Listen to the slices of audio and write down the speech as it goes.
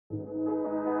You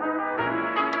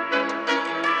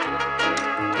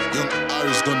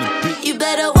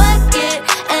better work it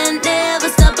and never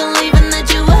stop believing that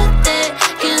you're worth it.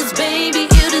 Cause baby,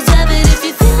 you deserve it if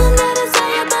you're feeling that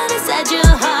desire but inside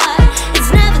your heart. It's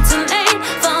never too late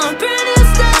for a brand new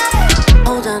start.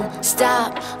 Hold on,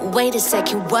 stop, wait a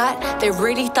second, what? They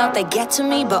really thought they'd get to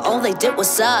me, but all they did was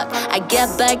suck. I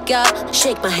get back up,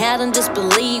 shake my head in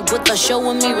disbelief. Without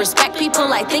showing me respect,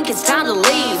 people, I think it's time to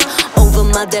leave. Over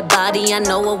my dead body, I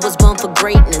know I was born for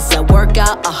greatness. I work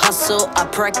out, I hustle, I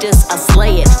practice, I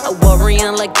slay it. A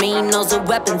warrior like me knows the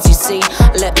weapons, you see.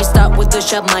 Let me start with a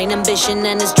sharp mind, ambition,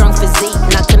 and a strong physique.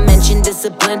 Not to mention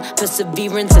discipline,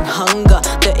 perseverance, and hunger.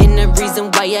 The inner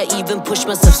reason why I even push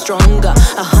myself stronger.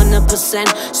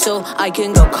 100% so I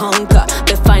can go conquer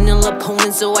the final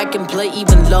opponent, so I can play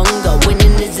even longer.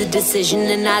 Winning is a decision,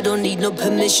 and I don't need no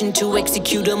permission to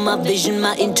execute on my vision.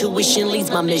 My intuition leads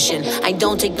my mission. I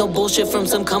don't take no bullshit from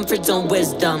some comfort zone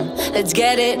wisdom. Let's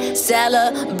get it,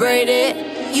 celebrate it.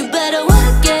 You better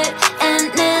work it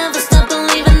and never stop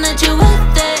believing that you're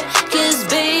worth it. Cause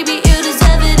baby, you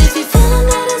deserve it if you're feeling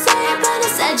that desire but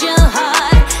inside your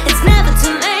heart. It's never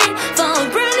too late for a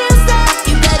brand new start.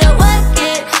 You better work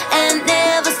it and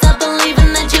never stop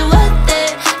believing that you're worth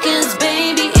it. Cause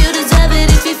baby, you deserve it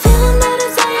if you're feeling that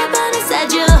desire but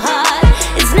inside your heart.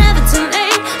 It's never too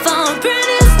late for a brand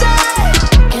new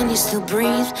start. Can you still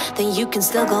breathe? Then you can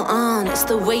still go on. It's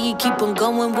the way you keep on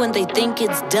going when they think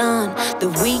it's done. The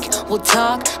weak will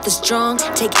talk, the strong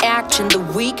take action. The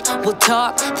weak will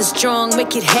talk, the strong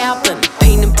make it happen.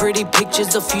 Painting pretty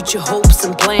pictures of future hopes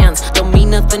and plans don't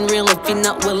mean nothing real if you're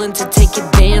not willing to take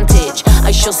advantage.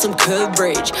 I show some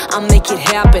courage, I'll make it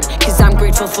happen. Cause I'm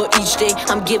grateful for each day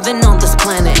I'm given on this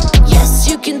planet. Yes,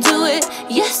 you can do it,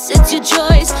 yes, it's your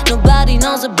choice. Nobody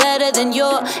knows it better than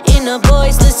your inner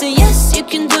voice. Listen, yes, you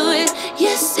can do it,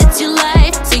 yes, it's your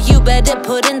life. So you better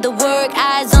put in the work,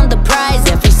 eyes on the prize.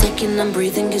 Every second I'm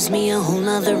breathing gives me a whole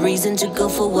nother reason to go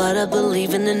for what I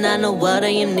believe in. And I know what I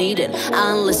am needing.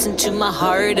 I'll listen to my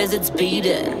heart as it's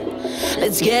beating.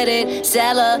 Let's get it,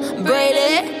 celebrate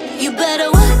it. You better